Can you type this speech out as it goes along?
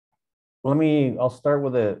I'll start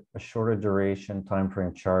with a shorter duration time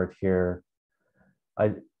frame chart here.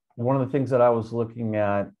 I One of the things that I was looking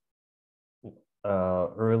at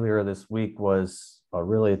earlier this week was,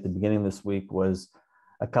 really at the beginning of this week, was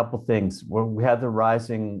a couple things. Where we had the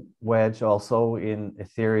rising wedge also in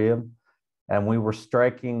Ethereum, and we were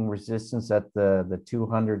striking resistance at the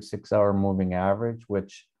 200 6-hour moving average,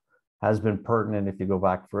 which has been pertinent if you go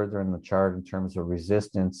back further in the chart in terms of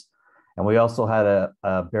resistance. And we also had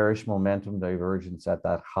a bearish momentum divergence at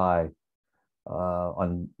that high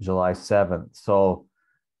on July 7th. So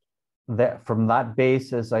that from that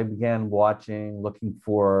basis, I began watching, looking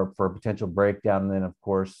for a potential breakdown. And then, of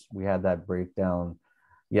course, we had that breakdown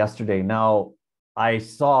yesterday. Now, I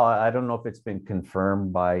don't know if it's been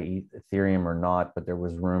confirmed by Ethereum or not, but there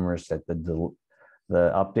was rumors that the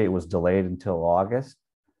update was delayed until August.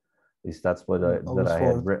 At least that's what August I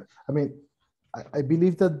had 4th. written. I mean, I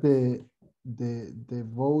believe that the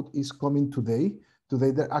vote is coming today.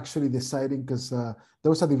 Today they're actually deciding because there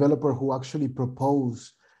was a developer who actually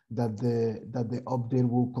proposed that the update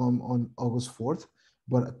will come on August 4th,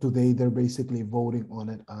 but today they're basically voting on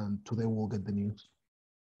it, and today we'll get the news.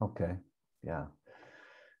 Okay, yeah.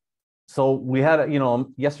 So we had,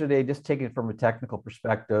 yesterday, just taking it from a technical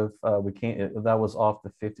perspective, that was off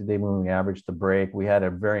the 50-day moving average to break. We had a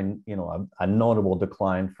very, a notable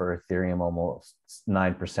decline for Ethereum, almost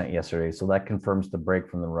 9% yesterday. So that confirms the break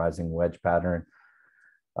from the rising wedge pattern.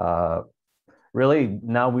 Really,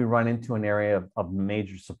 now we run into an area of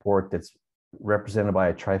major support that's represented by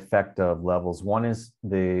a trifecta of levels. One is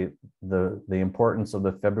the importance of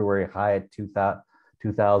the February high at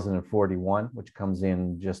 2041, which comes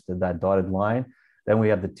in just that dotted line. Then we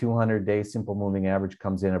have the 200-day simple moving average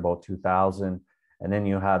comes in about 2000. And then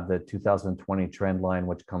you have the 2020 trend line,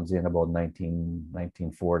 which comes in about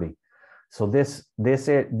 1940. So this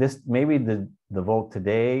maybe the vote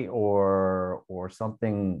today or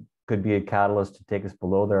something could be a catalyst to take us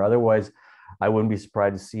below there. Otherwise, I wouldn't be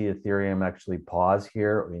surprised to see Ethereum actually pause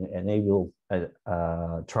here, and maybe we'll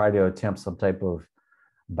try to attempt some type of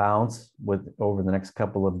bounce over the next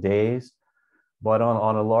couple of days. But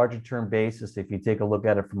on a larger term basis, if you take a look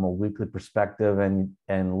at it from a weekly perspective and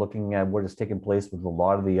looking at what is taking place with a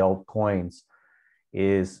lot of the altcoins,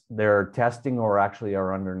 is they're testing or actually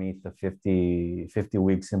are underneath the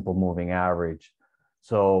 50-week simple moving average.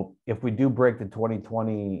 So if we do break the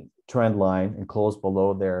 2020 trend line and close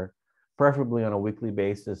below there, preferably on a weekly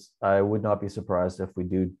basis, I would not be surprised if we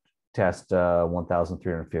do test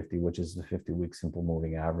 1,350, which is the 50-week simple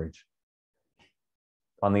moving average.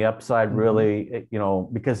 On the upside, really,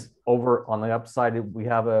 because over on the upside, we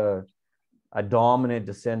have a dominant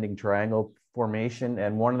descending triangle formation.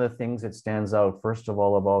 And one of the things that stands out, first of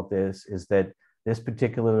all, about this is that this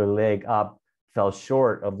particular leg up fell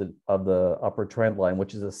short of the upper trend line,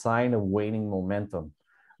 which is a sign of waning momentum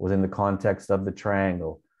within the context of the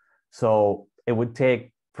triangle. So it would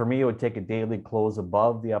take a daily close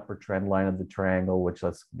above the upper trend line of the triangle, which,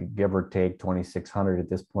 let's give or take 2,600 at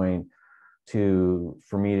this point,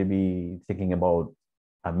 for me to be thinking about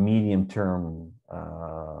a medium-term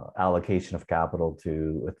allocation of capital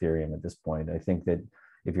to Ethereum at this point. I think that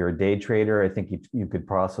if you're a day trader, I think you could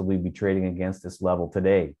possibly be trading against this level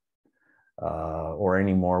today, or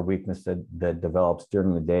any more weakness that develops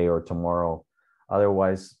during the day or tomorrow.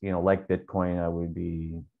 Otherwise, like Bitcoin, I would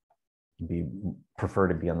prefer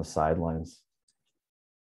to be on the sidelines.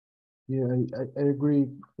 Yeah, I agree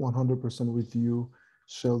 100% with you,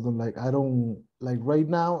 Sheldon. Like, I don't like right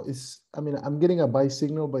now I'm getting a buy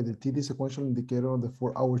signal by the TD sequential indicator on the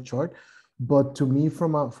 4-hour chart. But to me,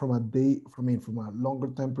 from a longer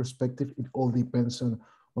time perspective, it all depends on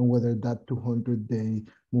whether that 200-day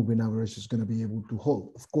moving average is going to be able to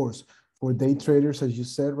hold. Of course, for day traders, as you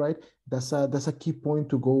said, right, that's a key point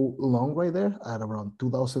to go long right there at around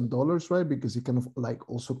 $2,000, right? Because it kind of like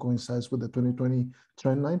also coincides with the 2020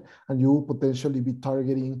 trend line, and you will potentially be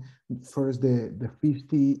targeting first the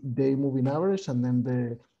 50-day moving average, and then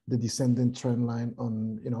the descending trend line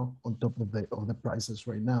on top of the prices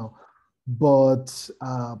right now. But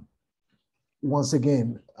once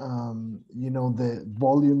again, the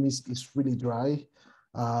volume is really dry.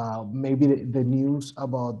 Maybe the news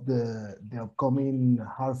about the upcoming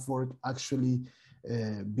hard fork actually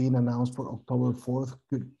being announced for October 4th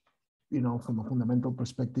could, from a fundamental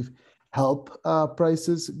perspective, help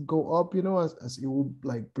prices go up, as it will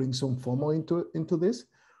like bring some FOMO into this.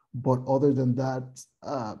 But other than that,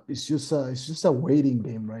 it's just a waiting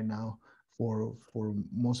game right now for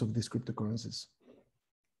most of these cryptocurrencies.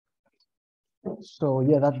 So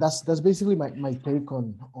yeah, that's basically my take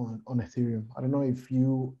on Ethereum. I don't know if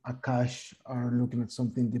you, Akash, are looking at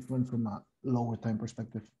something different from a lower time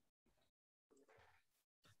perspective.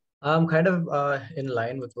 I'm kind of in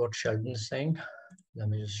line with what Sheldon is saying. Let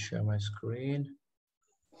me just share my screen.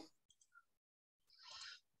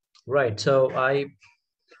 Right. So I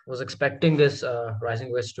was expecting this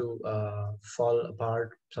rising wedge to fall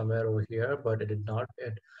apart somewhere over here, but it did not.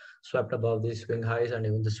 It swept above the swing highs and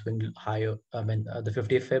even the swing high. I mean, the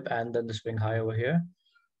 50 fib and then the swing high over here.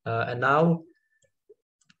 And now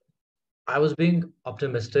I was being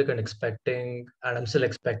optimistic and expecting, and I'm still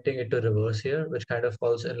expecting it to reverse here, which kind of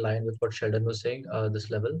falls in line with what Sheldon was saying,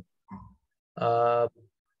 this level. Uh,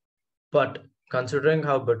 but considering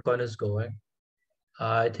how Bitcoin is going,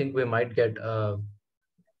 I think we might get a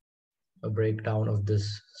breakdown of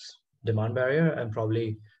this demand barrier and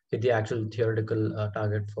probably hit the actual theoretical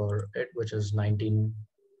target for it, which is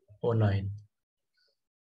 1909.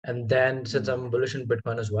 And then since I'm bullish in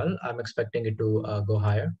Bitcoin as well, I'm expecting it to go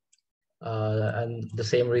higher. And the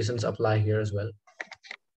same reasons apply here as well.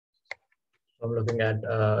 I'm looking at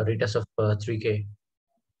a retest of 3K.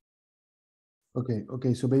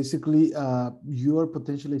 Okay. So basically, you are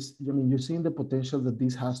potentially, I mean, you're seeing the potential that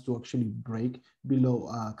this has to actually break below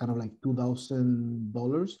kind of like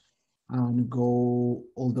 $2,000 and go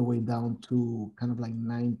all the way down to kind of like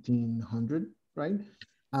 1900, right?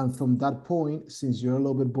 And from that point, since you're a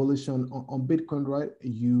little bit bullish on Bitcoin, right,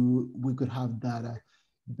 we could have that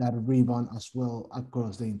rebound as well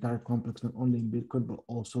across the entire complex, not only in Bitcoin, but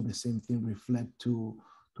also the same thing reflect to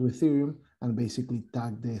Ethereum and basically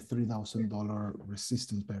tag the $3,000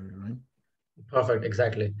 resistance barrier, right? Perfect,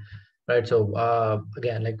 exactly. Right. So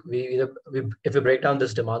again, like if we break down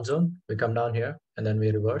this demand zone, we come down here and then we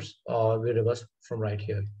reverse, or we reverse from right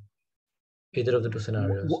here. Either of the two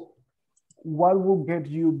scenarios. What will get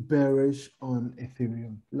you bearish on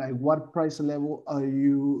Ethereum? Like what price level are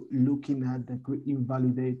you looking at that could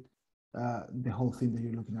invalidate the whole thing that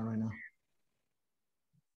you're looking at right now?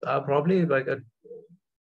 Probably like a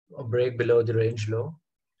break below the range low.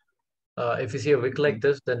 If you see a wick like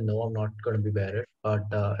this, then no, I'm not going to be bearish. But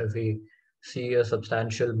if we see a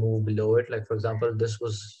substantial move below it, like for example, this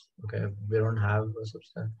was, okay, we don't have a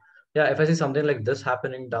substantial. Yeah, if I see something like this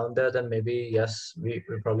happening down there, then maybe, yes,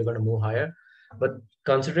 we're probably going to move higher. But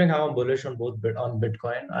considering how I'm bullish on on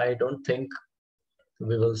Bitcoin, I don't think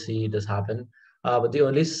we will see this happen. But the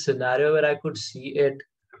only scenario where I could see it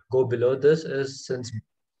go below this is since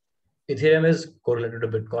Ethereum is correlated to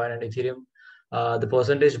Bitcoin, and Ethereum, the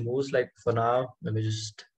percentage moves like for now. Let me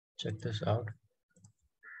just check this out.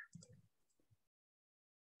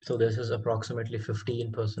 So this is approximately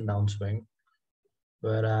 15% downswing,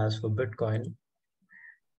 whereas for Bitcoin,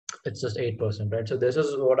 it's just 8%, right? So this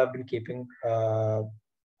is what I've been keeping an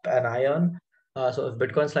eye on. So if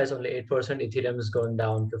Bitcoin slides only 8%, Ethereum is going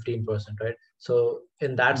down 15%, right? So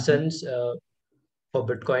in that sense, for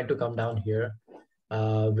Bitcoin to come down here,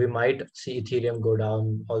 we might see Ethereum go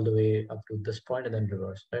down all the way up to this point and then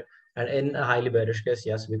reverse, right? And in a highly bearish case,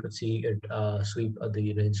 yes, we could see it sweep at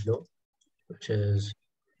the range low, which is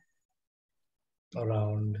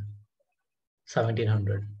around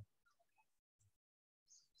 1700.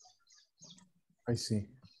 I see.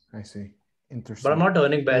 Interesting. But I'm not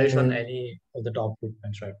turning bearish on any of the top 2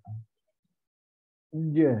 points right now.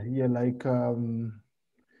 Yeah, like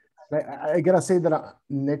I gotta say that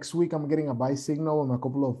next week I'm getting a buy signal on a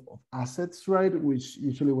couple of assets, right? Which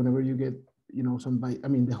usually whenever you get, some buy, I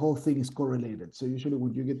mean, the whole thing is correlated. So usually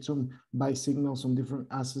when you get some buy signals on different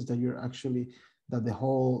assets that the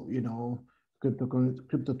whole,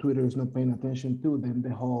 crypto Twitter is not paying attention to, then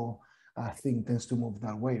the whole thing tends to move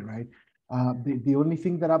that way, right? The only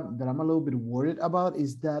thing that I'm a little bit worried about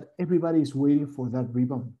is that everybody is waiting for that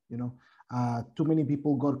rebound. Too many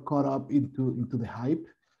people got caught up into the hype,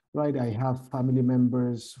 right? I have family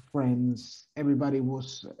members, friends, everybody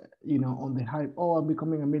was, on the hype. Oh, I'm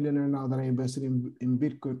becoming a millionaire now that I invested in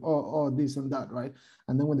Bitcoin. Oh, this and that, right?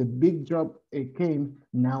 And then when the big drop came,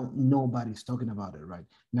 now nobody's talking about it, right?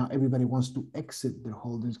 Now everybody wants to exit their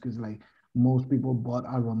holdings because like most people bought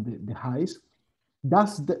around the highs.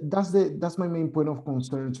 That's my main point of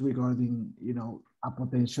concerns regarding, a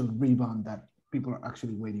potential rebound that people are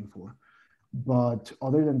actually waiting for. But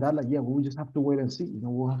other than that, like, yeah, we'll just have to wait and see.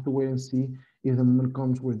 We'll have to wait and see if the moment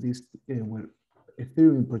comes where where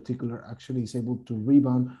Ethereum in particular actually is able to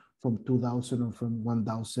rebound from 2000 or from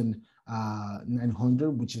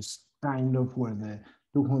 1900, which is kind of where the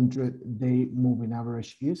 200-day moving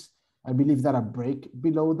average is. I believe that a break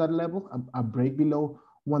below that level, a break below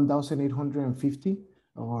 1850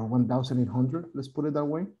 or 1800, let's put it that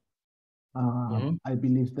way. I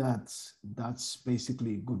believe that's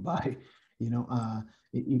basically goodbye.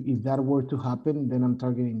 If that were to happen, then I'm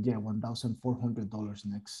targeting $1,400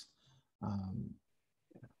 next.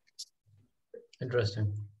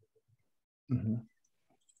 Interesting.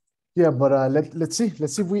 Yeah, but let's see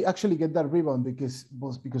if we actually get that rebound because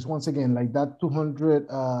once again, like that 200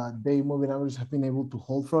 day moving average have been able to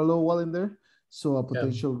hold for a little while in there. So a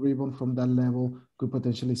potential rebound from that level could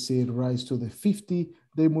potentially see it rise to the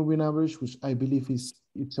 50-day moving average, which I believe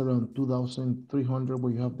it's around 2,300,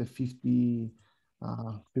 where you have the 50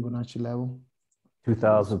 Fibonacci level.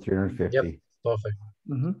 2,350. Yep, perfect.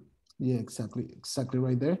 Yeah, exactly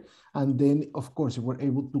right there. And then, of course, if we're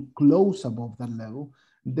able to close above that level,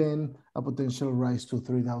 then a potential rise to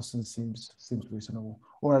 3,000 seems reasonable,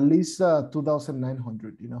 or at least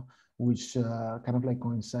 2,900. Which kind of like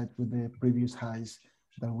coincides with the previous highs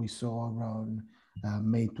that we saw around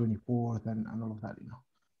May 24th and all of that.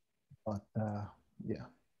 But yeah.